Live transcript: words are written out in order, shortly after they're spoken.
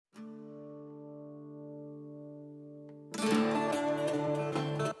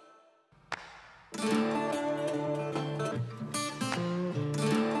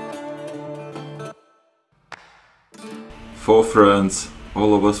Four friends,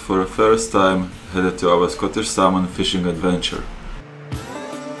 all of us for the first time, headed to our Scottish salmon fishing adventure.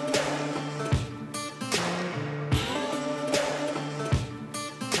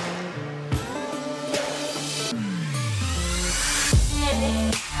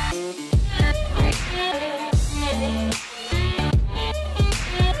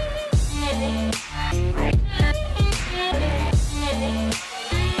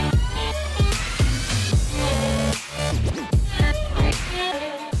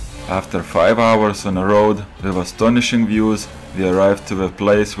 After 5 hours on the road with astonishing views, we arrived to the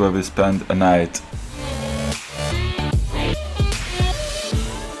place where we spent a night.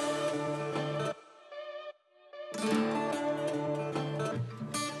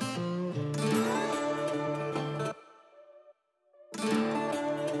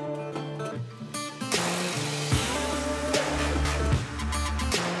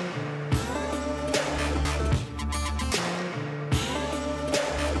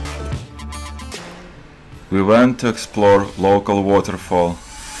 We went to explore local waterfall.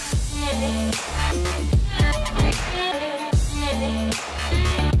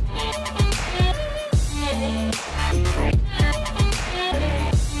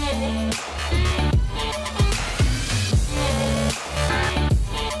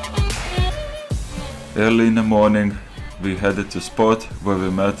 Early in the morning, we headed to spot where we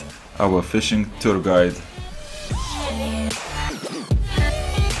met our fishing tour guide.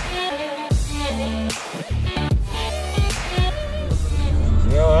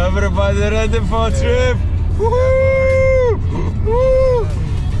 Everybody ready for a trip? Woohoo! Woo!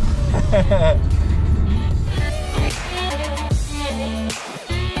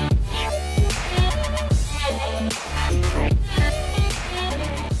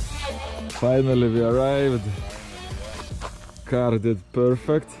 Finally we arrived. Car did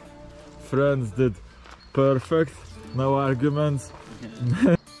perfect. Friends did perfect. No arguments.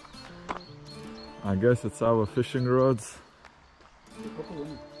 I guess it's our fishing rods. Good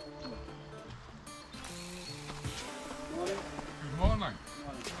morning.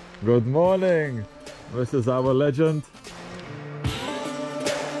 Good morning. This is our legend.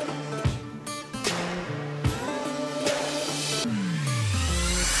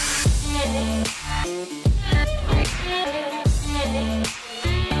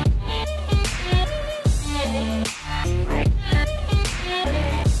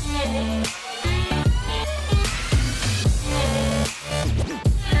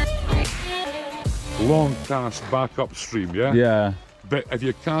 Long cast back upstream, yeah? Yeah. But if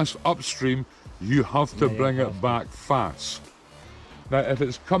you cast upstream, you have to bring it back fast. Now, if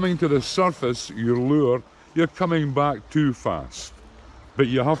it's coming to the surface, your lure, you're coming back too fast. But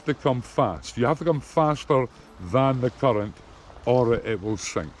you have to come fast. You have to come faster than the current, or it will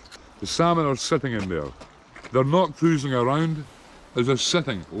sink. The salmon are sitting in there. They're not cruising around, they're just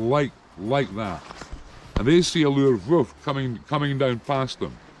sitting like that. And they see a lure woof coming down past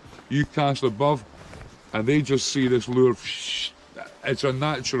them. You cast above, and they just see this lure. It's a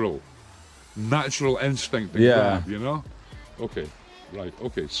natural instinct to grab, you know? Okay, right,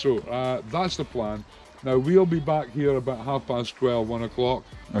 okay, so that's the plan. Now we'll be back here about 12:30, 1 o'clock.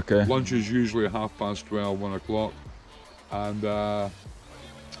 Okay. Lunch is usually 12:30, 1 o'clock. And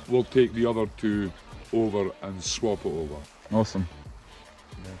we'll take the other two over and swap it over. Awesome.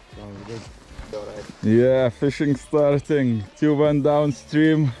 Yeah, fishing starting. Two went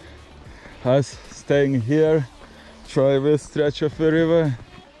downstream. Us staying here, try this stretch of the river.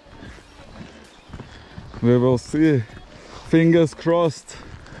 We will see. Fingers crossed,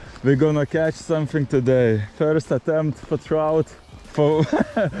 we're gonna catch something today. First attempt for trout,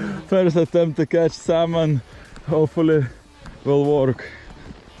 first attempt to catch salmon. Hopefully will work.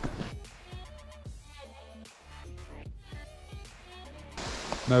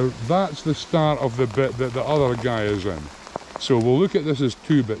 Now that's the start of the bit that the other guy is in. So we'll look at this as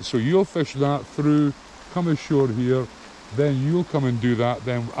two bits. So you'll fish that through, come ashore here, then you'll come and do that,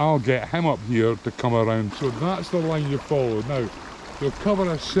 then I'll get him up here to come around. So that's the line you follow. Now, you'll cover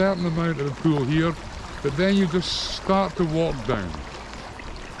a certain amount of the pool here, but then you just start to walk down.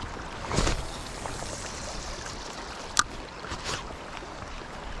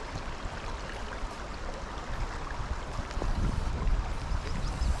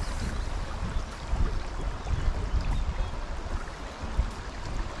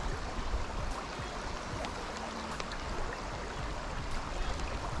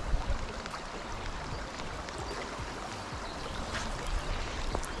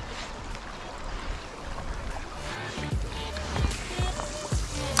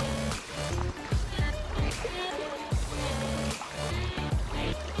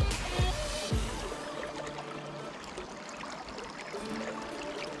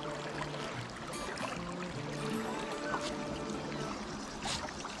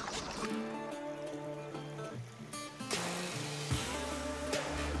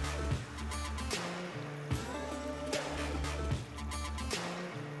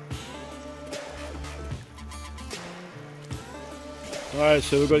 Alright,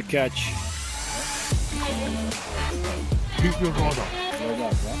 so we got catch. Keep your rod up.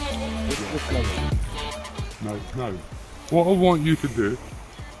 Now, what I want you to do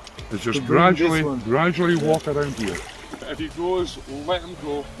is just gradually walk around here. If he goes, let him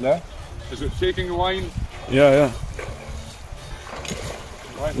go. Yeah. Is it taking line? Yeah.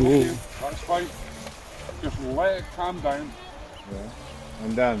 Right, okay, that's fine. Just let it calm down. Yeah.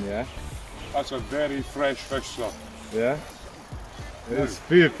 And then, yeah. That's a very fresh fish, sir. Yeah. It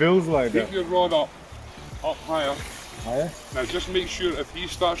feels like Keep that. your rod up higher. Higher? Now just make sure if he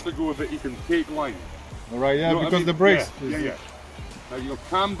starts to go that he can take line. Alright, yeah, You know what I because mean? the brakes. Yeah. Now you'll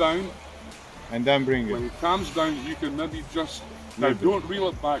calm down. And then bring When it. he calms down, you can maybe just, now don't reel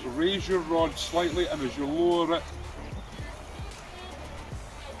it back, raise your rod slightly, and as you lower it,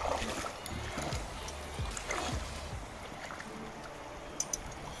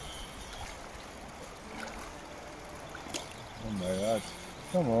 Oh my god.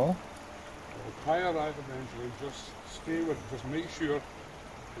 Come on. it'll tire out eventually. Just stay with it. Just make sure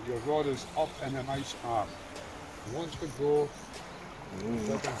that your rod is up in a nice arm. He wants to go, let him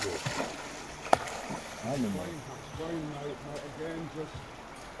go. Animal. It's down now again, just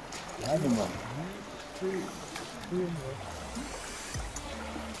Animal.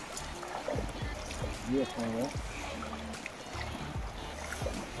 Yes, man. Wait,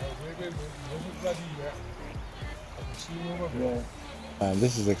 wasn't ready yet. I can see him over there. Man,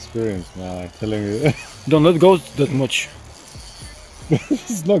 this is experience, man. I'm telling you. Don't let go that much.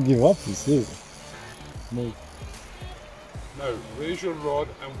 Just not give up, you see. No. Now, raise your rod,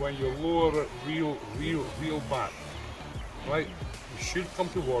 and when you lower it, reel back. Right? He should come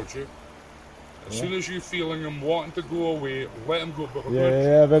towards you. As soon as you're feeling him wanting to go away, let him go. But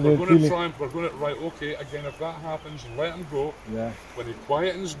we're going to try and right, okay, again, if that happens, let him go. Yeah. When he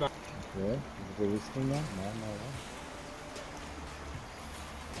quietens down. Okay. Is it resisting now? No.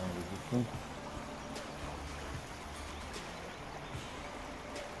 Resisting.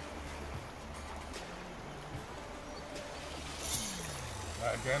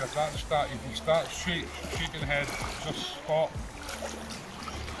 Right, again, if he starts shaking head, just stop.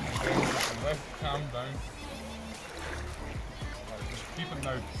 Again, just let it calm down. Right, just keep it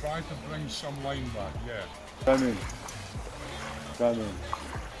now. Try to bring some line back, yeah. Come in.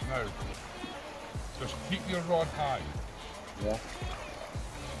 Now, just keep your rod high. Yeah.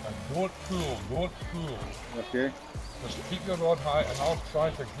 And don't pull. Okay. Just keep your rod high, and I'll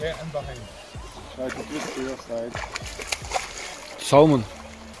try to get in behind. Try to twist to your side. Salmon.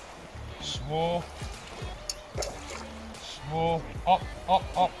 Slow. Up.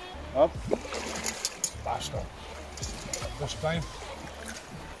 Up. Faster. This time.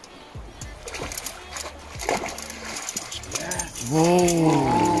 Whoa!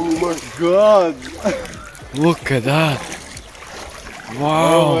 Oh my god! Look at that! Oh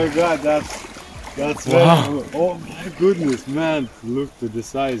Wow! my god, that's Wow. very, oh my goodness, man! Look to the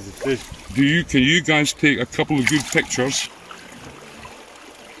size of the fish. Can you guys take a couple of good pictures?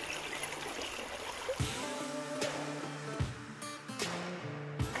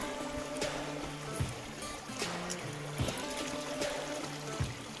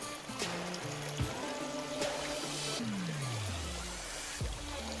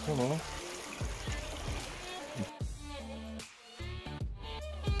 Come on.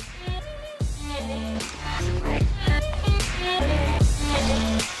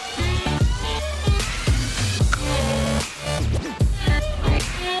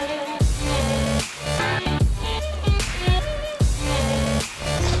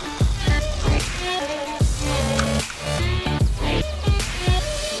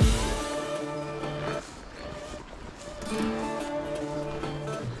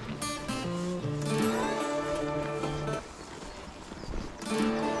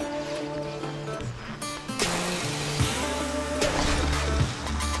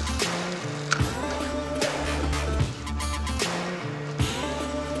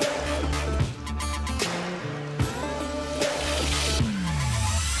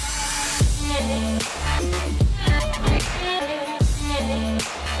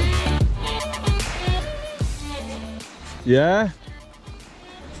 Yeah?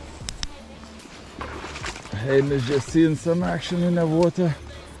 Hayden is just seeing some action in the water.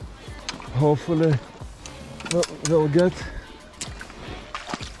 Hopefully they'll get.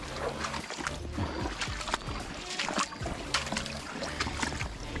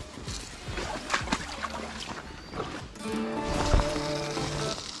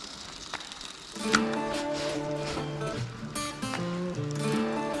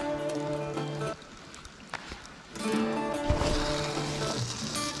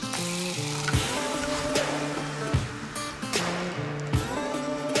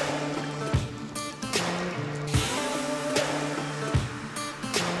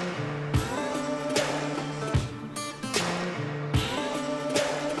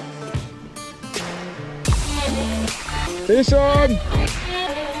 Fish on!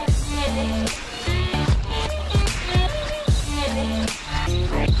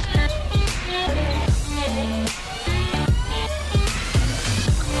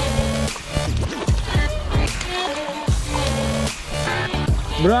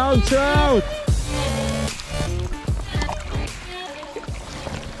 Brown trout!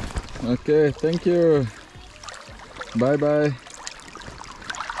 Okay, thank you. Bye bye.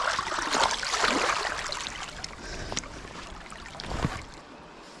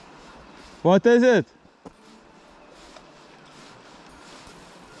 What is it?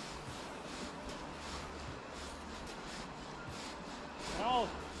 Trout.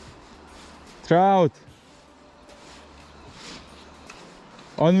 Trout.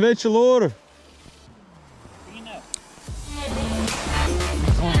 On which lure?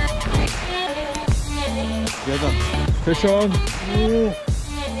 Fish on.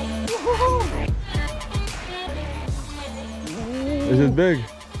 Is it big?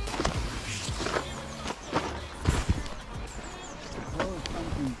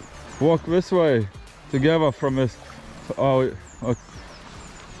 Walk this way together from this. Oh, okay.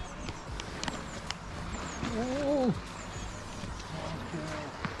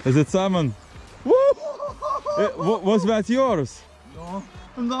 Is it salmon? Woo! Was that yours?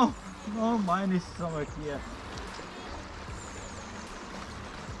 No, mine is somewhere here.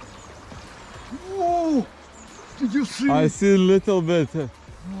 Whoa! Did you see? I see a little bit.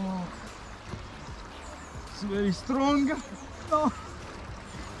 Oh, it's very strong. No.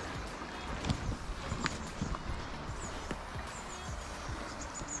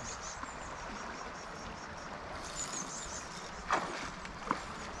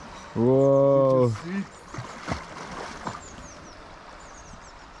 Whoa! Did you see?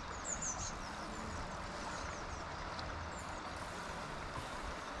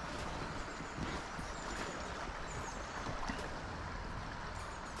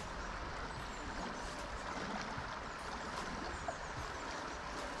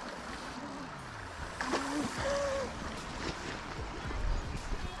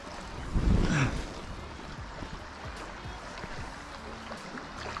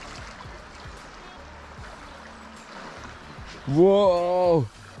 Whoa!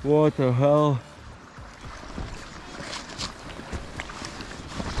 What the hell?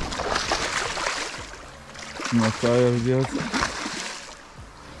 Not tired yet.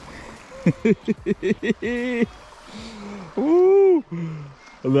 Woo!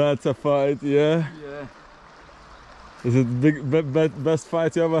 That's a fight, yeah? Yeah. Is it best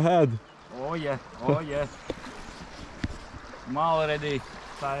fight you ever had? Oh yeah. I'm already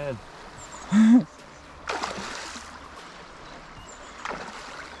tired.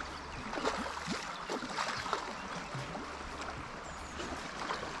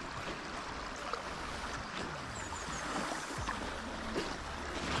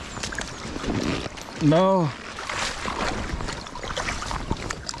 No.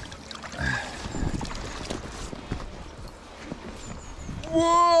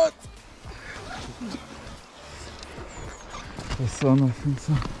 What? The sun, I think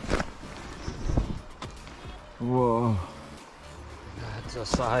so. Whoa. That's a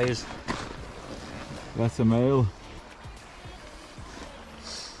size. That's a male.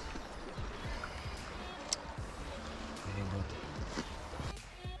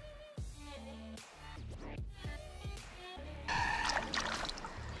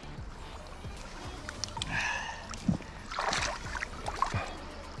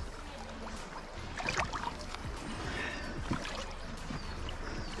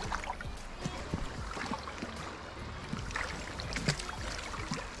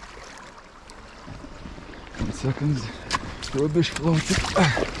 Seconds, rubbish floating.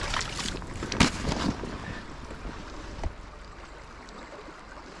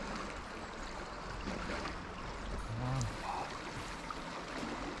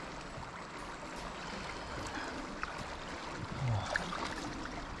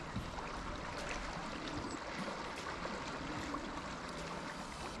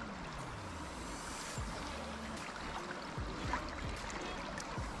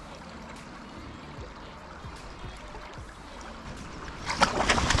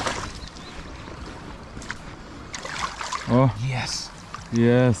 Oh, Yes.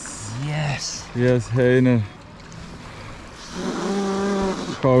 yes. Yes. Yes, Heine.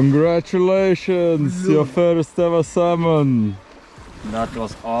 Congratulations, your first ever salmon. That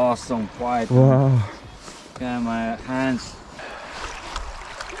was awesome fight. Wow. Okay, my hands.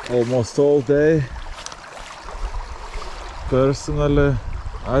 Almost all day. Personally,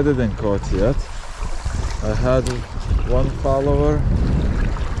 I didn't caught yet. I had one follower.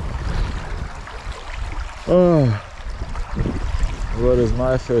 Oh, where is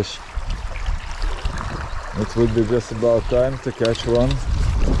my fish? It would be just about time to catch one.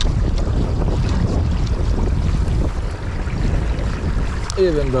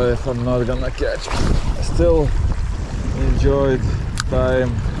 Even though if I'm not gonna catch, I still enjoyed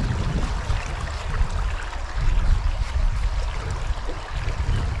time.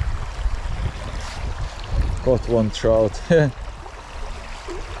 Caught one trout.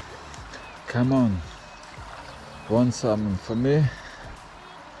 Come on, one salmon for me,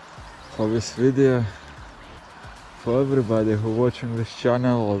 for this video, for everybody who watching this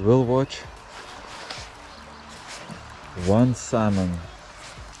channel or will watch. One salmon.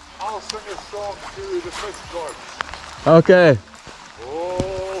 I'll sing a song to the fish gods. Okay.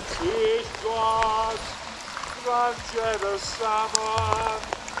 Oh, fish gods, grant ye the salmon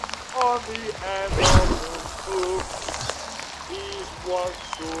on the end of his hook. He's worked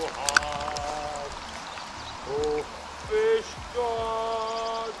so hard. Oh, fish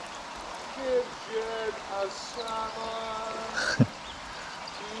god, give Jed a salmon.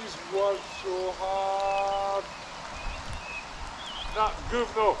 He's worked so hard. Not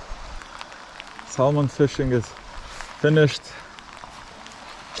govno. Salmon fishing is finished.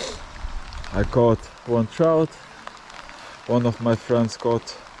 I caught one trout. One of my friends caught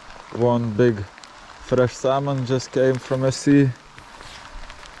one big fresh salmon, just came from a sea.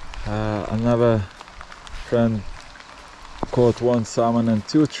 Another friend caught one salmon and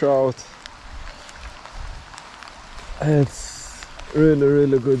two trout. It's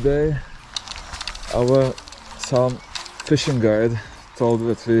really good day. Our fishing guide told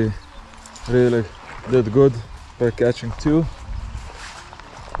that we really did good by catching two.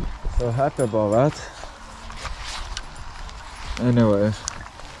 So happy about that. Anyway,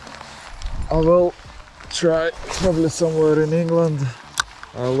 I will try probably somewhere in England.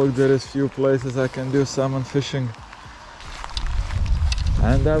 I look, there is few places I can do salmon fishing.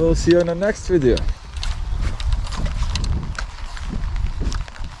 And I will see you in the next video.